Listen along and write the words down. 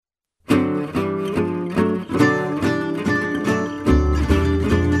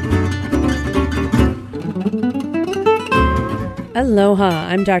Aloha,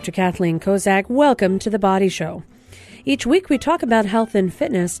 I'm Dr. Kathleen Kozak. Welcome to The Body Show. Each week we talk about health and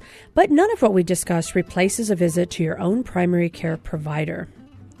fitness, but none of what we discuss replaces a visit to your own primary care provider.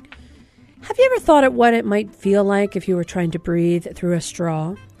 Have you ever thought of what it might feel like if you were trying to breathe through a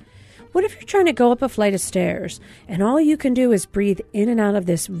straw? What if you're trying to go up a flight of stairs and all you can do is breathe in and out of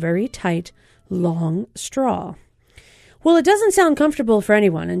this very tight, long straw? Well, it doesn't sound comfortable for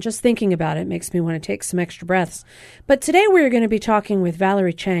anyone, and just thinking about it makes me want to take some extra breaths. But today we're going to be talking with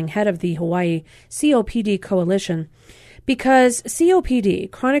Valerie Chang, head of the Hawaii COPD Coalition, because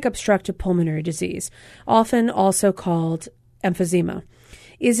COPD, chronic obstructive pulmonary disease, often also called emphysema,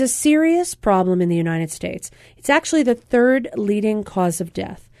 is a serious problem in the United States. It's actually the third leading cause of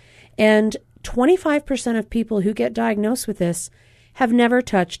death, and 25% of people who get diagnosed with this have never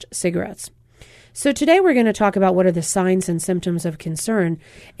touched cigarettes. So today we're going to talk about what are the signs and symptoms of concern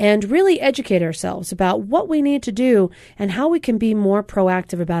and really educate ourselves about what we need to do and how we can be more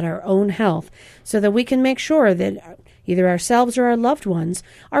proactive about our own health so that we can make sure that either ourselves or our loved ones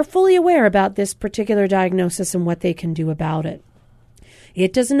are fully aware about this particular diagnosis and what they can do about it.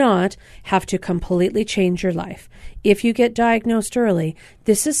 It does not have to completely change your life. If you get diagnosed early,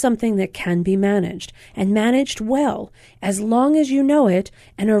 this is something that can be managed, and managed well, as long as you know it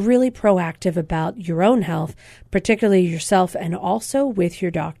and are really proactive about your own health, particularly yourself and also with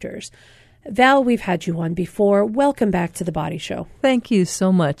your doctors. Val, we've had you on before. Welcome back to The Body Show. Thank you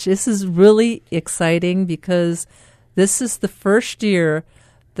so much. This is really exciting because this is the first year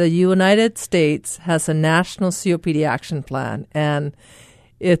the United States has a national COPD action plan, and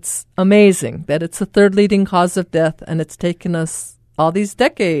it's amazing that it's the third leading cause of death, and it's taken us all these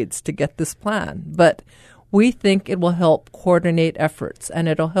decades to get this plan. But we think it will help coordinate efforts, and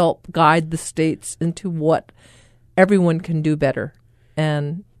it'll help guide the states into what everyone can do better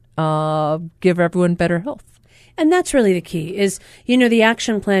and give everyone better health. And that's really the key is, the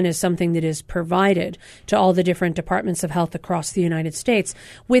action plan is something that is provided to all the different departments of health across the United States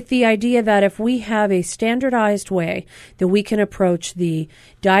with the idea that if we have a standardized way that we can approach the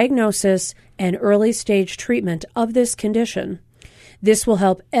diagnosis and early stage treatment of this condition, this will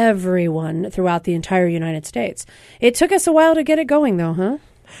help everyone throughout the entire United States. It took us a while to get it going, though, huh?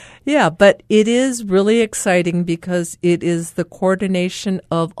 Yeah, but it is really exciting because it is the coordination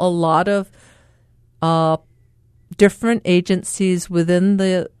of a lot of different agencies within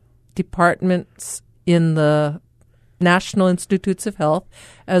the departments in the National Institutes of Health,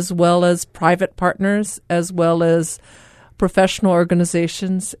 as well as private partners, as well as professional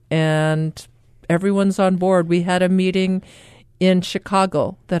organizations, and everyone's on board. We had a meeting in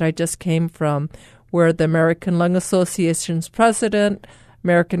Chicago that I just came from where the American Lung Association's president,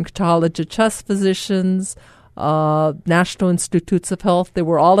 American College of Chest Physicians, National Institutes of Health, they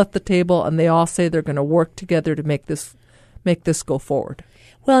were all at the table, and they all say they're going to work together to make this go forward.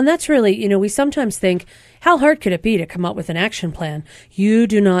 Well, and that's really, we sometimes think, how hard could it be to come up with an action plan? You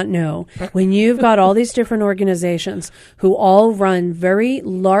do not know. When you've got all these different organizations who all run very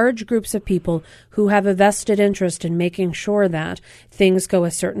large groups of people who have a vested interest in making sure that things go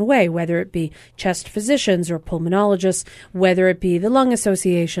a certain way, whether it be chest physicians or pulmonologists, whether it be the Lung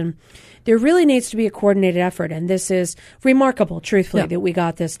Association, there really needs to be a coordinated effort, and this is remarkable, truthfully, that we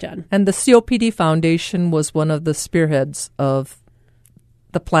got this done. And the COPD Foundation was one of the spearheads of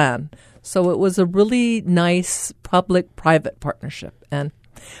the plan. So it was a really nice public-private partnership. And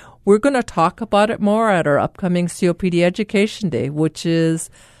we're going to talk about it more at our upcoming COPD Education Day, which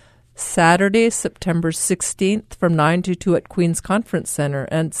is Saturday, September 16th from 9 to 2 at Queen's Conference Center.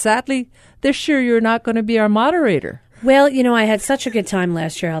 And sadly, this year you're not going to be our moderator. Well, I had such a good time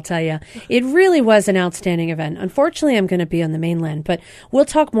last year, I'll tell you. It really was an outstanding event. Unfortunately, I'm going to be on the mainland, but we'll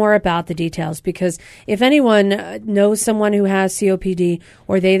talk more about the details because if anyone knows someone who has COPD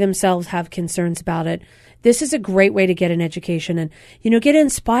or they themselves have concerns about it, this is a great way to get an education and, get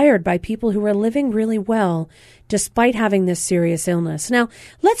inspired by people who are living really well despite having this serious illness. Now,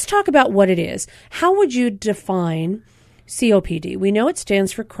 let's talk about what it is. How would you define COPD? We know it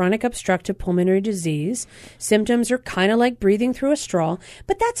stands for chronic obstructive pulmonary disease. Symptoms are kind of like breathing through a straw,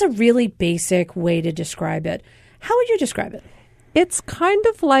 but that's a really basic way to describe it. How would you describe it? It's kind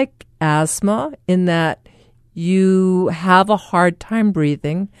of like asthma in that you have a hard time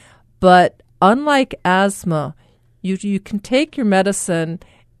breathing, but unlike asthma, you can take your medicine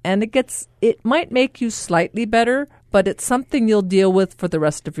and it might make you slightly better, but it's something you'll deal with for the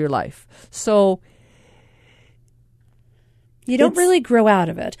rest of your life. So you don't really grow out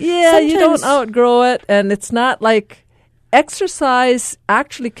of it. Yeah, you don't outgrow it, and it's not like exercise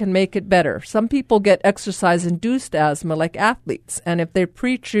actually can make it better. Some people get exercise-induced asthma, like athletes, and if they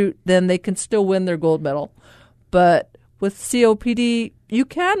pre-treat, then they can still win their gold medal. But with COPD, you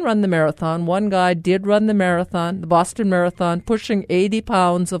can run the marathon. One guy did run the marathon, the Boston Marathon, pushing 80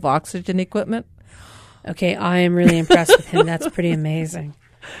 pounds of oxygen equipment. Okay, I am really impressed with him. That's pretty amazing.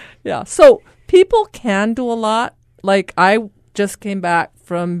 Yeah, so people can do a lot. Like, I just came back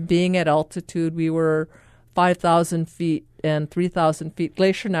from being at altitude. We were 5,000 feet and 3,000 feet,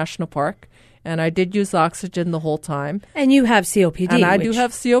 Glacier National Park, and I did use oxygen the whole time. And you have COPD. And I do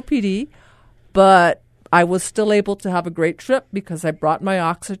have COPD, but I was still able to have a great trip because I brought my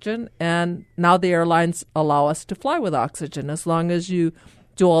oxygen, and now the airlines allow us to fly with oxygen as long as you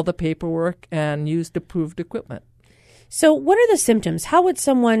do all the paperwork and use approved equipment. So what are the symptoms? How would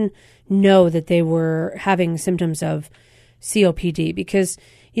someone know that they were having symptoms of COPD? Because,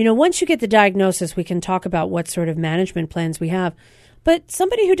 once you get the diagnosis, we can talk about what sort of management plans we have. But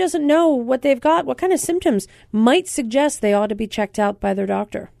somebody who doesn't know what they've got, what kind of symptoms might suggest they ought to be checked out by their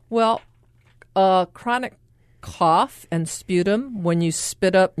doctor? Well, chronic cough and sputum, when you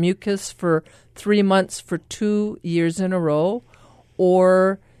spit up mucus for 3 months for 2 years in a row,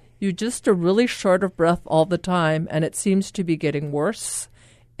 or you just are really short of breath all the time, and it seems to be getting worse.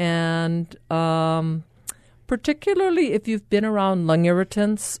 And particularly if you've been around lung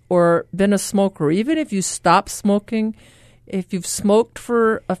irritants or been a smoker, even if you stop smoking, if you've smoked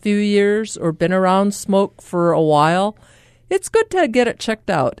for a few years or been around smoke for a while, it's good to get it checked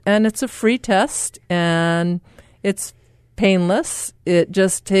out. And it's a free test, and it's painless. It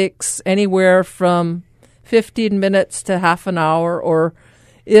just takes anywhere from 15 minutes to half an hour, or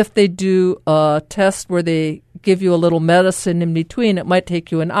if they do a test where they give you a little medicine in between, it might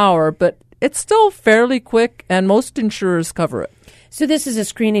take you an hour, but it's still fairly quick, and most insurers cover it. So this is a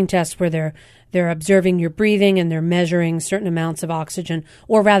screening test where they're observing your breathing, and they're measuring certain amounts of oxygen,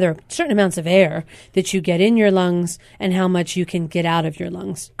 or rather certain amounts of air that you get in your lungs and how much you can get out of your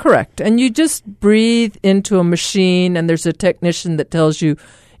lungs. Correct. And you just breathe into a machine, and there's a technician that tells you,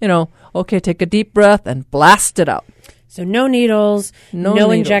 okay, take a deep breath and blast it out. So no needles,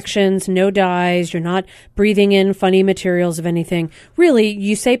 no injections, no dyes. You're not breathing in funny materials of anything. Really,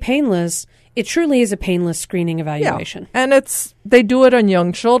 you say painless. It truly is a painless screening evaluation. Yeah. And they do it on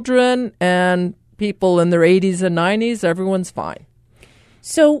young children and people in their 80s and 90s. Everyone's fine.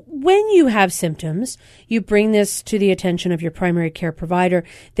 So when you have symptoms, you bring this to the attention of your primary care provider.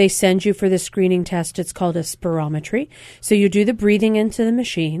 They send you for the screening test. It's called a spirometry. So you do the breathing into the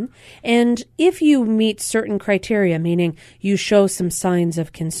machine. And if you meet certain criteria, meaning you show some signs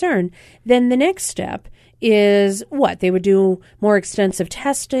of concern, then the next step is what? They would do more extensive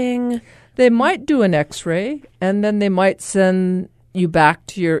testing. They might do an X-ray, and then they might send you back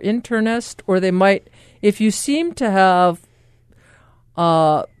to your internist, or they might, if you seem to have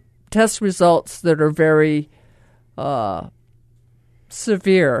test results that are very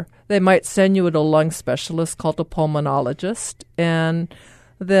severe, they might send you to a lung specialist called a pulmonologist, and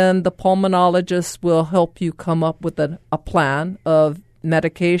then the pulmonologist will help you come up with a plan of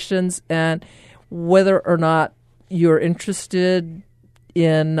medications and whether or not you're interested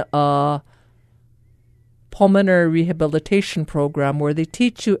in a pulmonary rehabilitation program where they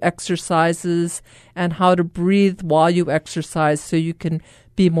teach you exercises and how to breathe while you exercise so you can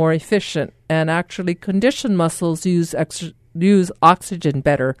be more efficient. And actually, conditioned muscles use oxygen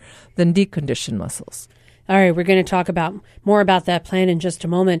better than deconditioned muscles. All right, we're going to talk more about that plan in just a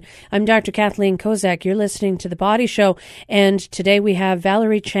moment. I'm Dr. Kathleen Kozak. You're listening to The Body Show, and today we have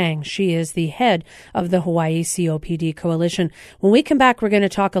Valerie Chang. She is the head of the Hawaii COPD Coalition. When we come back, we're going to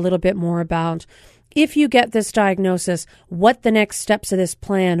talk a little bit more about if you get this diagnosis, what the next steps of this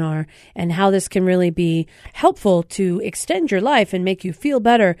plan are, and how this can really be helpful to extend your life and make you feel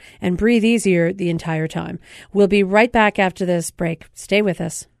better and breathe easier the entire time. We'll be right back after this break. Stay with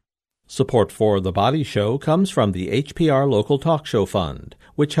us. Support for The Body Show comes from the HPR Local Talk Show Fund,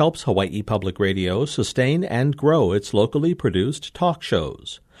 which helps Hawaii Public Radio sustain and grow its locally produced talk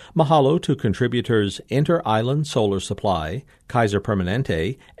shows. Mahalo to contributors Inter-Island Solar Supply, Kaiser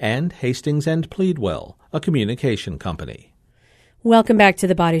Permanente, and Hastings and Pleadwell, a communication company. Welcome back to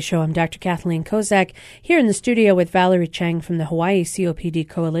The Body Show. I'm Dr. Kathleen Kozak, here in the studio with Valerie Chang from the Hawaii COPD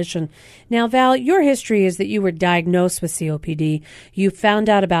Coalition. Now, Val, your history is that you were diagnosed with COPD. You found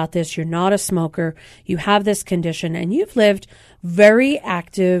out about this. You're not a smoker. You have this condition, and you've lived very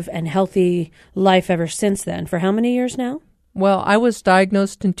active and healthy life ever since then. For how many years now? Well, I was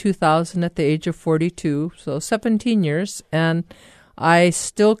diagnosed in 2000 at the age of 42, so 17 years, and I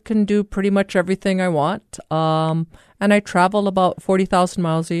still can do pretty much everything I want, and I travel about 40,000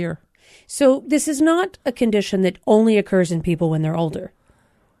 miles a year. So this is not a condition that only occurs in people when they're older.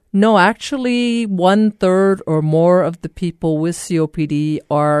 No, actually, 1/3 or more of the people with COPD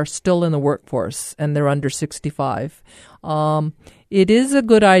are still in the workforce, and they're under 65. It is a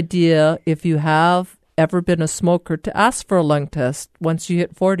good idea, if you have ever been a smoker, to ask for a lung test once you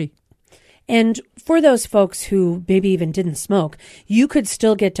hit 40. And for those folks who maybe even didn't smoke, you could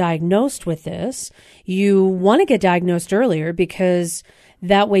still get diagnosed with this. You want to get diagnosed earlier because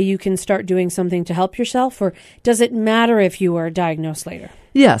that way you can start doing something to help yourself, or does it matter if you are diagnosed later?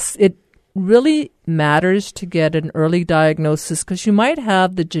 Yes, it really matters to get an early diagnosis because you might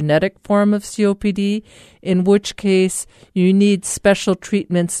have the genetic form of COPD, in which case you need special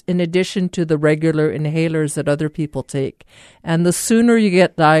treatments in addition to the regular inhalers that other people take. And the sooner you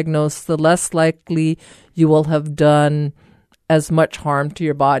get diagnosed, the less likely you will have done as much harm to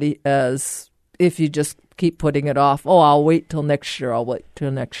your body as if you just keep putting it off. Oh, I'll wait till next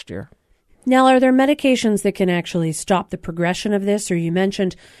year. Now, are there medications that can actually stop the progression of this? Or you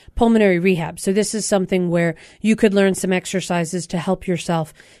mentioned pulmonary rehab. So this is something where you could learn some exercises to help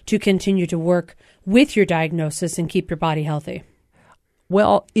yourself to continue to work with your diagnosis and keep your body healthy.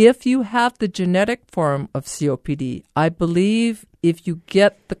 Well, if you have the genetic form of COPD, I believe if you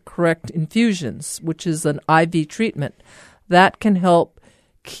get the correct infusions, which is an IV treatment, that can help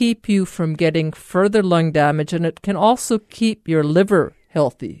keep you from getting further lung damage, and it can also keep your liver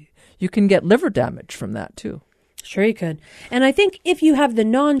healthy. You can get liver damage from that too. Sure you could. And I think if you have the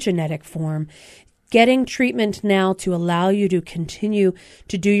non-genetic form, getting treatment now to allow you to continue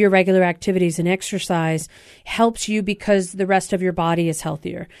to do your regular activities and exercise helps you because the rest of your body is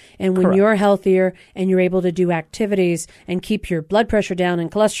healthier. And when you're healthier and you're able to do activities and keep your blood pressure down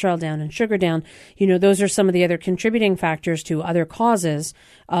and cholesterol down and sugar down, those are some of the other contributing factors to other causes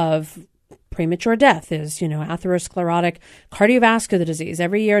of premature death is, atherosclerotic cardiovascular disease.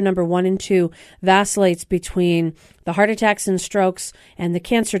 Every year, number 1 and 2 vacillates between the heart attacks and strokes and the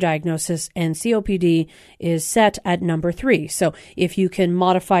cancer diagnosis, and COPD is set at number 3. So if you can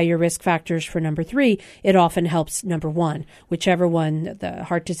modify your risk factors for number 3, it often helps number 1, whichever one the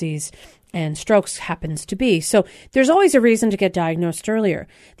heart disease and strokes happens to be. So there's always a reason to get diagnosed earlier.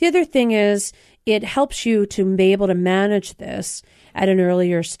 The other thing is it helps you to be able to manage this at an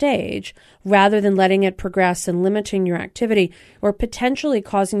earlier stage rather than letting it progress and limiting your activity or potentially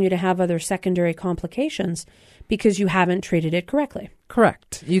causing you to have other secondary complications because you haven't treated it correctly.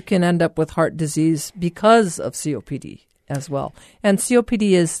 Correct. You can end up with heart disease because of COPD as well. And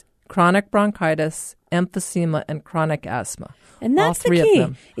COPD is chronic bronchitis, emphysema, and chronic asthma. And that's the key.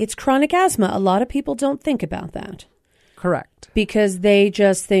 It's chronic asthma. A lot of people don't think about that. Correct. Because they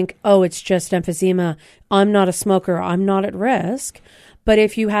just think, oh, it's just emphysema. I'm not a smoker. I'm not at risk. But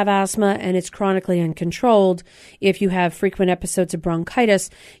if you have asthma and it's chronically uncontrolled, if you have frequent episodes of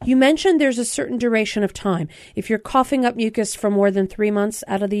bronchitis, you mentioned there's a certain duration of time. If you're coughing up mucus for more than 3 months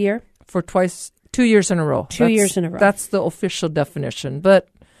out of the year? For 2 years in a row. 2 years in a row. That's the official definition. But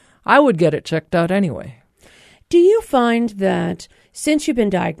I would get it checked out anyway. Do you find that since you've been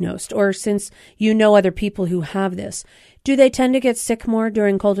diagnosed or since you know other people who have this, do they tend to get sick more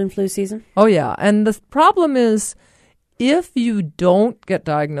during cold and flu season? Oh, yeah. And the problem is if you don't get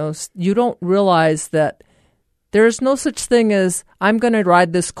diagnosed, you don't realize that there's no such thing as I'm going to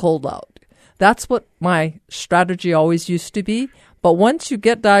ride this cold out. That's what my strategy always used to be. But once you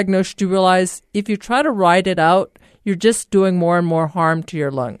get diagnosed, you realize if you try to ride it out, you're just doing more and more harm to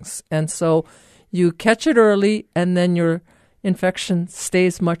your lungs. And so you catch it early and then your infection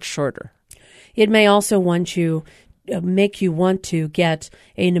stays much shorter. It may also make you want to get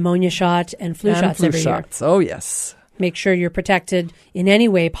a pneumonia shot and flu shots every year. Oh, yes. Make sure you're protected in any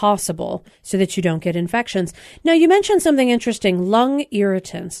way possible so that you don't get infections. Now, you mentioned something interesting, lung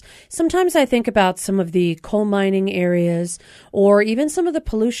irritants. Sometimes I think about some of the coal mining areas or even some of the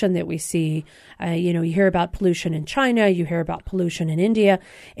pollution that we see. You hear about pollution in China, you hear about pollution in India,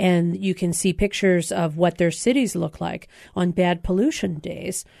 and you can see pictures of what their cities look like on bad pollution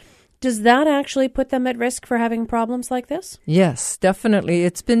days. Does that actually put them at risk for having problems like this? Yes, definitely.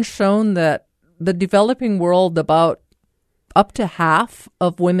 It's been shown that the developing world, about up to half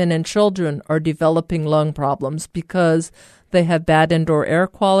of women and children are developing lung problems because they have bad indoor air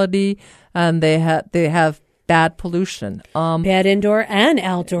quality and they have bad pollution. Bad indoor and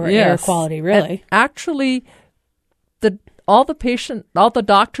outdoor air quality, really. And actually, all the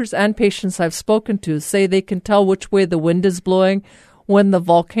doctors and patients I've spoken to say they can tell which way the wind is blowing. When the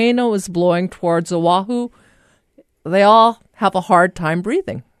volcano is blowing towards Oahu, they all have a hard time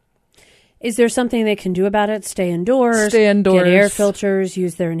breathing. Is there something they can do about it? Stay indoors, get air filters,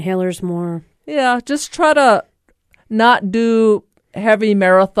 use their inhalers more? Yeah, just try to not do heavy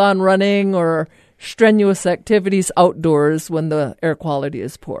marathon running or strenuous activities outdoors when the air quality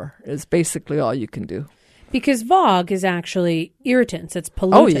is poor is basically all you can do. Because VOG is actually irritants. It's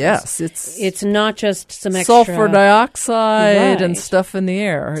pollutants. Oh, yes. It's not just some extra sulfur dioxide and Right. stuff in the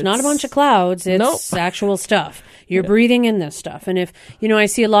air. It's not a bunch of clouds. It's actual stuff. You're breathing in this stuff. And if, I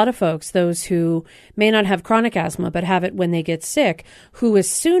see a lot of folks, those who may not have chronic asthma, but have it when they get sick, who as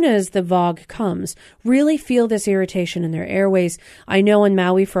soon as the VOG comes, really feel this irritation in their airways. I know in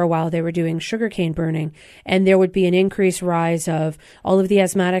Maui for a while they were doing sugarcane burning, and there would be an increased rise of all of the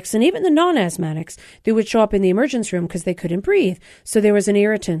asthmatics and even the non-asthmatics that would show up in the emergency room because they couldn't breathe. So there was an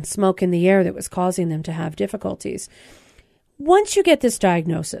irritant, smoke in the air that was causing them to have difficulties. Once you get this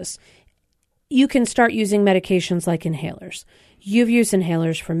diagnosis, you can start using medications like inhalers. You've used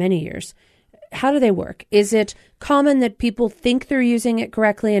inhalers for many years. How do they work? Is it common that people think they're using it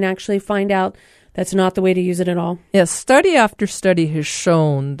correctly and actually find out that's not the way to use it at all? Yes, study after study has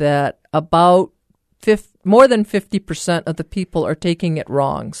shown that about more than 50% of the people are taking it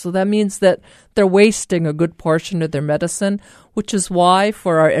wrong. So that means that they're wasting a good portion of their medicine, which is why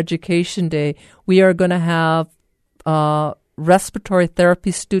for our education day, we are going to have respiratory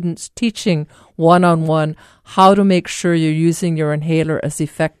therapy students teaching one-on-one how to make sure you're using your inhaler as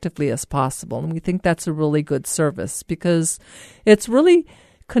effectively as possible. And we think that's a really good service because it's really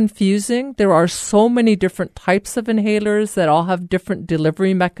confusing. There are so many different types of inhalers that all have different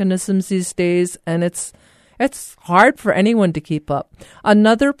delivery mechanisms these days, and it's hard for anyone to keep up.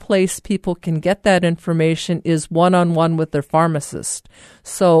 Another place people can get that information is one-on-one with their pharmacist.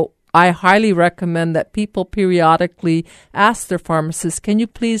 So I highly recommend that people periodically ask their pharmacist, can you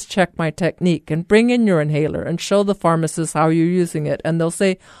please check my technique and bring in your inhaler and show the pharmacist how you're using it. And they'll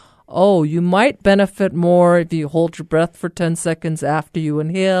say, oh, you might benefit more if you hold your breath for 10 seconds after you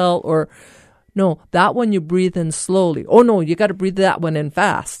inhale, or no, that one you breathe in slowly. Oh, no, you got to breathe that one in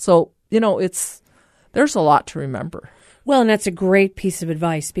fast. So, there's a lot to remember. Well, and that's a great piece of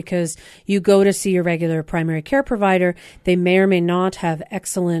advice because you go to see your regular primary care provider. They may or may not have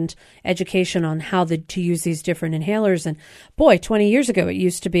excellent education on how to use these different inhalers. And boy, 20 years ago, it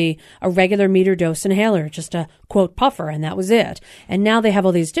used to be a regular meter dose inhaler, just a quote puffer, and that was it. And now they have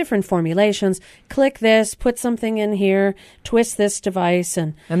all these different formulations. Click this, put something in here, twist this device.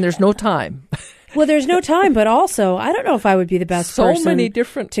 And there's no time. Well, there's no time, but also, I don't know if I would be the best person many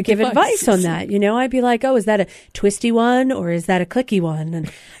different to give devices. advice on that. I'd be like, oh, is that a twisty one or is that a clicky one?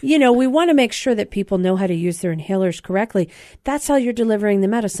 And, we want to make sure that people know how to use their inhalers correctly. That's how you're delivering the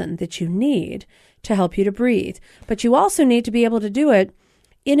medicine that you need to help you to breathe. But you also need to be able to do it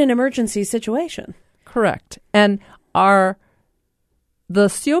in an emergency situation. Correct. And the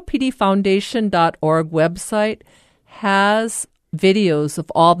COPDfoundation.org website has videos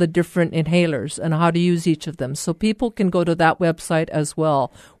of all the different inhalers and how to use each of them. So people can go to that website as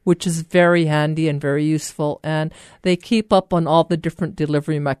well, which is very handy and very useful. And they keep up on all the different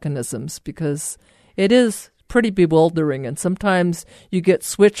delivery mechanisms because it is pretty bewildering. And sometimes you get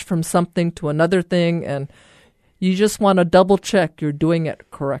switched from something to another thing and you just want to double check you're doing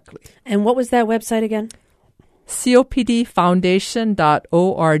it correctly. And what was that website again?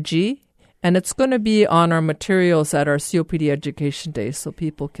 COPDfoundation.org. And it's going to be on our materials at our COPD Education Day so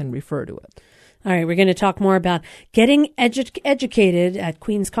people can refer to it. All right, we're going to talk more about getting educated at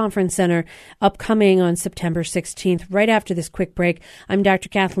Queen's Conference Center upcoming on September 16th, right after this quick break. I'm Dr.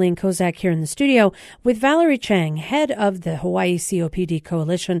 Kathleen Kozak here in the studio with Valerie Chang, head of the Hawaii COPD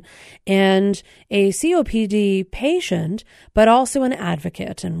Coalition and a COPD patient, but also an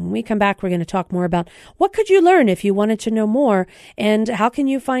advocate. And when we come back, we're going to talk more about what could you learn if you wanted to know more and how can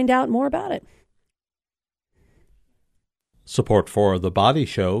you find out more about it. Support for The Body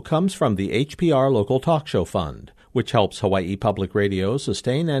Show comes from the HPR Local Talk Show Fund, which helps Hawaii Public Radio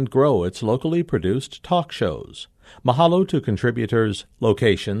sustain and grow its locally produced talk shows. Mahalo to contributors,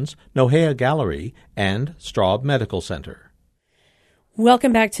 locations, Nohea Gallery, and Straub Medical Center.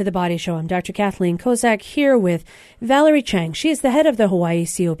 Welcome back to The Body Show. I'm Dr. Kathleen Kozak here with Valerie Chang. She is the head of the Hawaii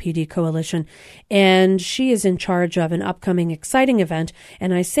COPD Coalition, and she is in charge of an upcoming exciting event.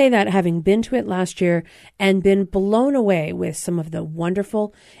 And I say that having been to it last year and been blown away with some of the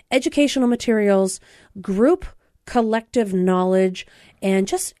wonderful educational materials, group collective knowledge, and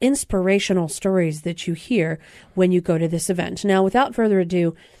just inspirational stories that you hear when you go to this event. Now, without further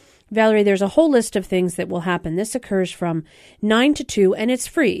ado, Valerie, there's a whole list of things that will happen. This occurs from 9 to 2, and it's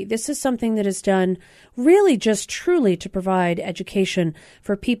free. This is something that is done really just truly to provide education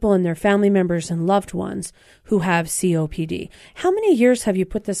for people and their family members and loved ones who have COPD. How many years have you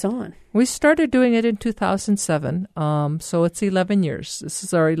put this on? We started doing it in 2007, so it's 11 years. This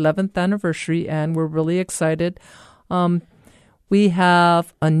is our 11th anniversary, and we're really excited. We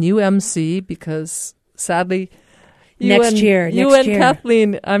have a new MC because sadly, Next year.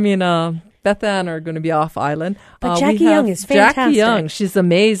 Kathleen, Beth Ann are going to be off island. But Jackie Young is fantastic. Jackie Young, she's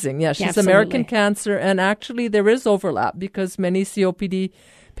amazing. Yeah, she's Absolutely. American Cancer. And actually, there is overlap because many COPD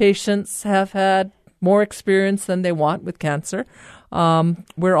patients have had more experience than they want with cancer.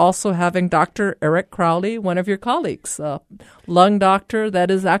 We're also having Dr. Eric Crowley, one of your colleagues, lung doctor. That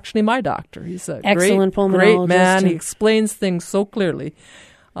is actually my doctor. He's a excellent great man. He explains things so clearly.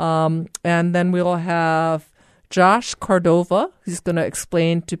 And then we'll have Josh Cordova. He's going to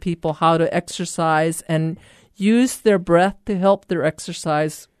explain to people how to exercise and use their breath to help their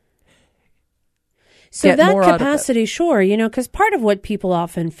exercise. So that capacity, sure, because part of what people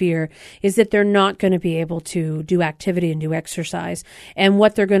often fear is that they're not going to be able to do activity and do exercise. And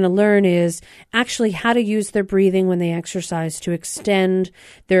what they're going to learn is actually how to use their breathing when they exercise to extend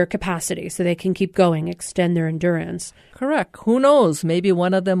their capacity so they can keep going, extend their endurance. Correct. Who knows? Maybe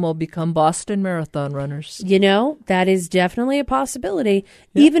one of them will become Boston Marathon runners. That is definitely a possibility,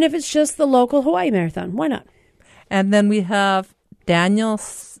 even if it's just the local Hawaii Marathon. Why not? And then we have Daniel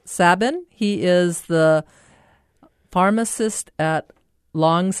Sabin. He is the pharmacist at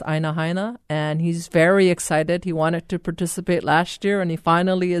Longs Ainahaina, and he's very excited. He wanted to participate last year, and he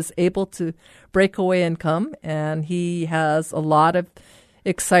finally is able to break away and come. And he has a lot of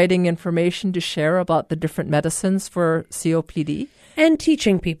exciting information to share about the different medicines for COPD. And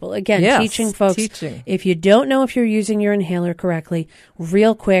teaching people. Again, teaching folks. If you don't know if you're using your inhaler correctly,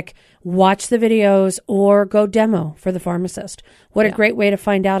 real quick, watch the videos or go demo for the pharmacist. What a great way to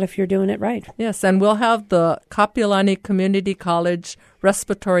find out if you're doing it right. Yes, and we'll have the Kapiolani Community College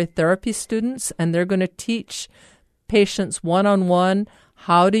respiratory therapy students, and they're going to teach patients one-on-one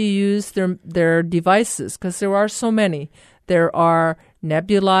how to use their devices, because there are so many. There are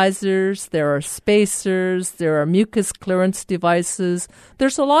nebulizers, there are spacers, there are mucus clearance devices.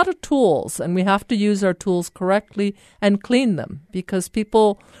 There's a lot of tools, and we have to use our tools correctly and clean them, because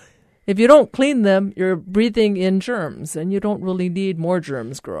people, if you don't clean them, you're breathing in germs, and you don't really need more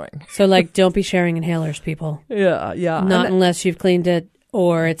germs growing. So, don't be sharing inhalers, people. Yeah. Not unless you've cleaned it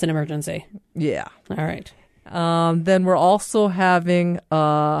or it's an emergency. Yeah. All right. Then we're also having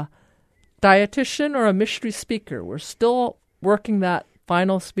a dietitian or a mystery speaker. We're still working that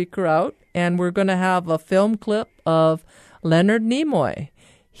final speaker out, and we're going to have a film clip of Leonard Nimoy.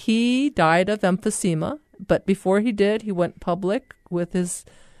 He died of emphysema, but before he did, he went public with his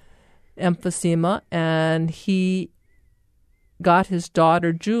emphysema, and he got his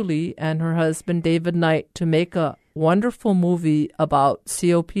daughter Julie and her husband David Knight to make a wonderful movie about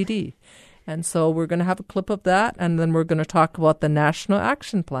COPD. And so we're going to have a clip of that, and then we're going to talk about the National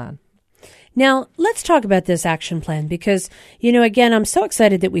Action Plan. Now, let's talk about this action plan because, again, I'm so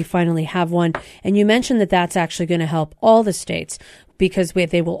excited that we finally have one. And you mentioned that that's actually going to help all the states because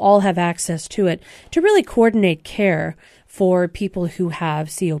they will all have access to it to really coordinate care for people who have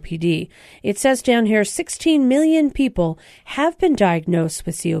COPD. It says down here, 16 million people have been diagnosed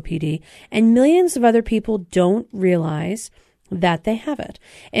with COPD, and millions of other people don't realize that they have it.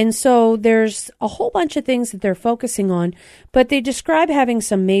 And so there's a whole bunch of things that they're focusing on, but they describe having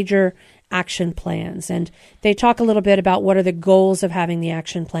some major action plans. And they talk a little bit about what are the goals of having the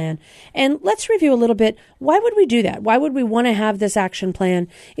action plan. And let's review a little bit. Why would we do that? Why would we want to have this action plan?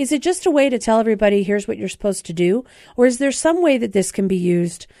 Is it just a way to tell everybody, here's what you're supposed to do? Or is there some way that this can be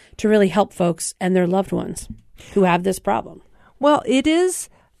used to really help folks and their loved ones who have this problem? Well, it is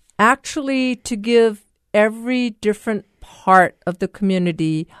actually to give every different part of the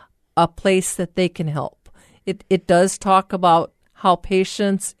community a place that they can help. It does talk about how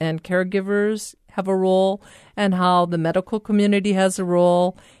patients and caregivers have a role and how the medical community has a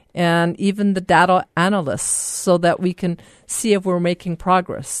role and even the data analysts so that we can see if we're making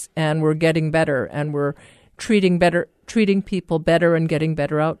progress and we're getting better and we're treating people better and getting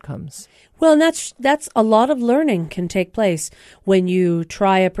better outcomes. Well, and that's a lot of learning can take place when you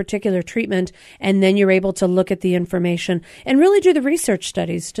try a particular treatment and then you're able to look at the information and really do the research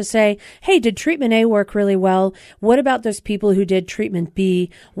studies to say, hey, did treatment A work really well? What about those people who did treatment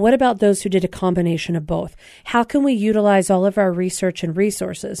B? What about those who did a combination of both? How can we utilize all of our research and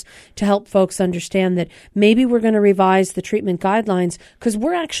resources to help folks understand that maybe we're going to revise the treatment guidelines because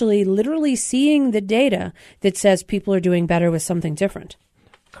we're actually literally seeing the data that says people are doing better with something different?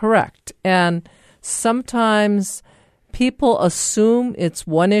 Correct. And sometimes people assume it's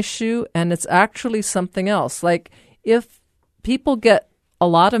one issue and it's actually something else. Like if people get a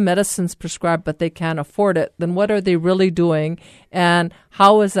lot of medicines prescribed but they can't afford it, then what are they really doing and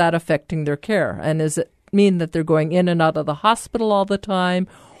how is that affecting their care? And does it mean that they're going in and out of the hospital all the time?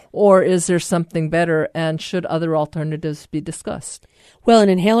 or is there something better, and should other alternatives be discussed? Well, and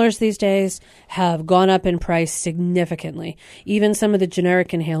inhalers these days have gone up in price significantly. Even some of the generic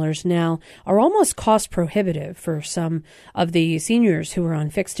inhalers now are almost cost prohibitive for some of the seniors who are on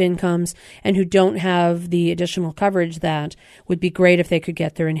fixed incomes and who don't have the additional coverage that would be great if they could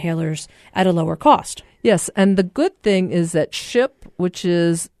get their inhalers at a lower cost. Yes, and the good thing is that SHIP, which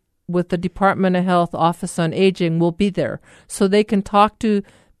is with the Department of Health Office on Aging, will be there. So they can talk to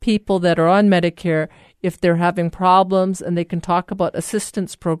people that are on Medicare if they're having problems, and they can talk about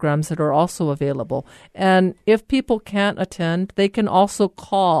assistance programs that are also available. And if people can't attend, they can also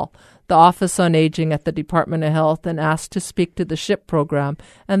call the Office on Aging at the Department of Health and ask to speak to the SHIP program,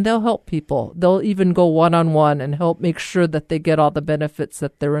 and they'll help people. They'll even go one-on-one and help make sure that they get all the benefits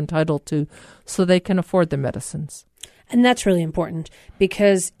that they're entitled to so they can afford the medicines. And that's really important,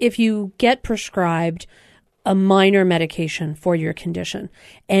 because if you get prescribed a minor medication for your condition,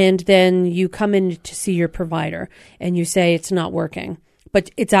 and then you come in to see your provider and you say it's not working,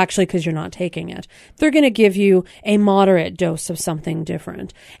 but it's actually because you're not taking it, they're going to give you a moderate dose of something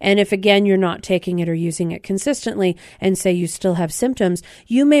different. And if, again, you're not taking it or using it consistently and say you still have symptoms,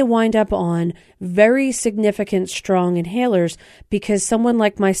 you may wind up on very significant, strong inhalers, because someone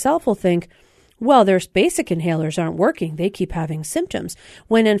like myself will think, well, their basic inhalers aren't working. They keep having symptoms.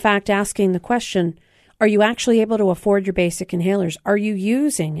 When in fact, asking the question, are you actually able to afford your basic inhalers? Are you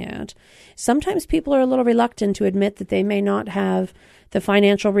using it? Sometimes people are a little reluctant to admit that they may not have the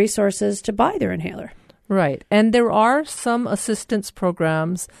financial resources to buy their inhaler. Right. And there are some assistance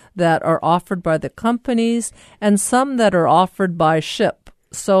programs that are offered by the companies and some that are offered by SHIP.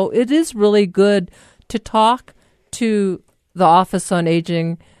 So it is really good to talk to the Office on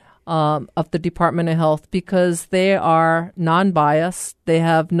Aging of the Department of Health, because they are non-biased. They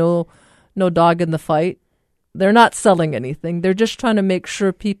have no dog in the fight. They're not selling anything. They're just trying to make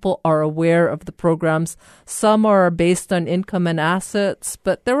sure people are aware of the programs. Some are based on income and assets,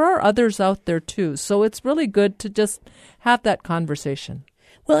 but there are others out there too. So it's really good to just have that conversation.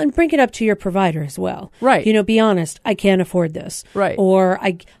 Well, and bring it up to your provider as well. Right. You know, be honest, I can't afford this. Right. Or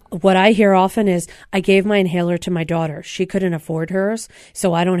what I hear often is, I gave my inhaler to my daughter. She couldn't afford hers,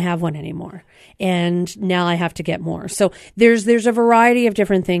 so I don't have one anymore. And now I have to get more. So there's a variety of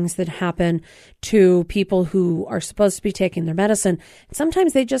different things that happen to people who are supposed to be taking their medicine.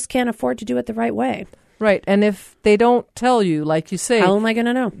 Sometimes they just can't afford to do it the right way. Right. And if they don't tell you, like you say, how am I going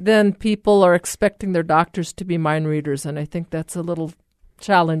to know? Then people are expecting their doctors to be mind readers. And I think that's a little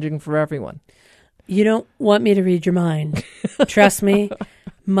challenging for everyone. You don't want me to read your mind. Trust me.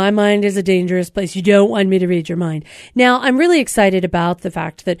 My mind is a dangerous place. You don't want me to read your mind. Now, I'm really excited about the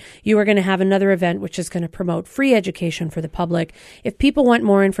fact that you are going to have another event which is going to promote free education for the public. If people want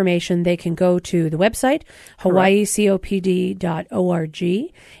more information, they can go to the website,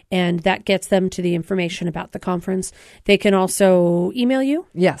 hawaiicopd.org, and that gets them to the information about the conference. They can also email you.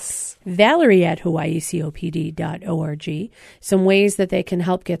 Yes. Valerie at hawaiicopd.org. Some ways that they can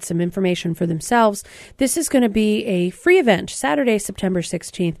help get some information for themselves. This is going to be a free event, Saturday, September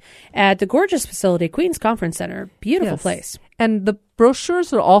 16th, at the gorgeous facility, Queens Conference Center. Beautiful place. And the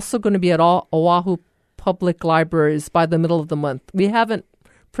brochures are also going to be at all Oahu public libraries by the middle of the month. We haven't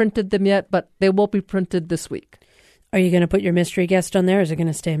printed them yet, but they will be printed this week. Are you going to put your mystery guest on there, or is it going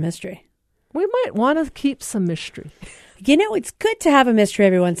to stay a mystery? We might want to keep some mystery. You know, it's good to have a mystery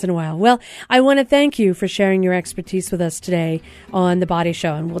every once in a while. Well, I want to thank you for sharing your expertise with us today on The Body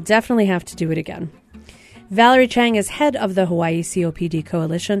Show, and we'll definitely have to do it again. Valerie Chang is head of the Hawaii COPD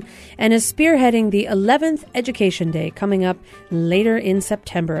Coalition and is spearheading the 11th Education Day coming up later in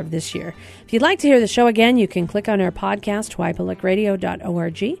September of this year. If you'd like to hear the show again, you can click on our podcast,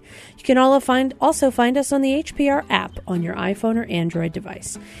 hawaiipublicradio.org. You can also find us on the HPR app on your iPhone or Android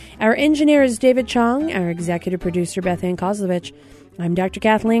device. Our engineer is David Chong, our executive producer, Beth Ann Kozlovich. I'm Dr.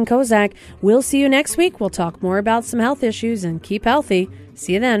 Kathleen Kozak. We'll see you next week. We'll talk more about some health issues and keep healthy.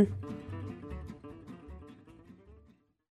 See you then.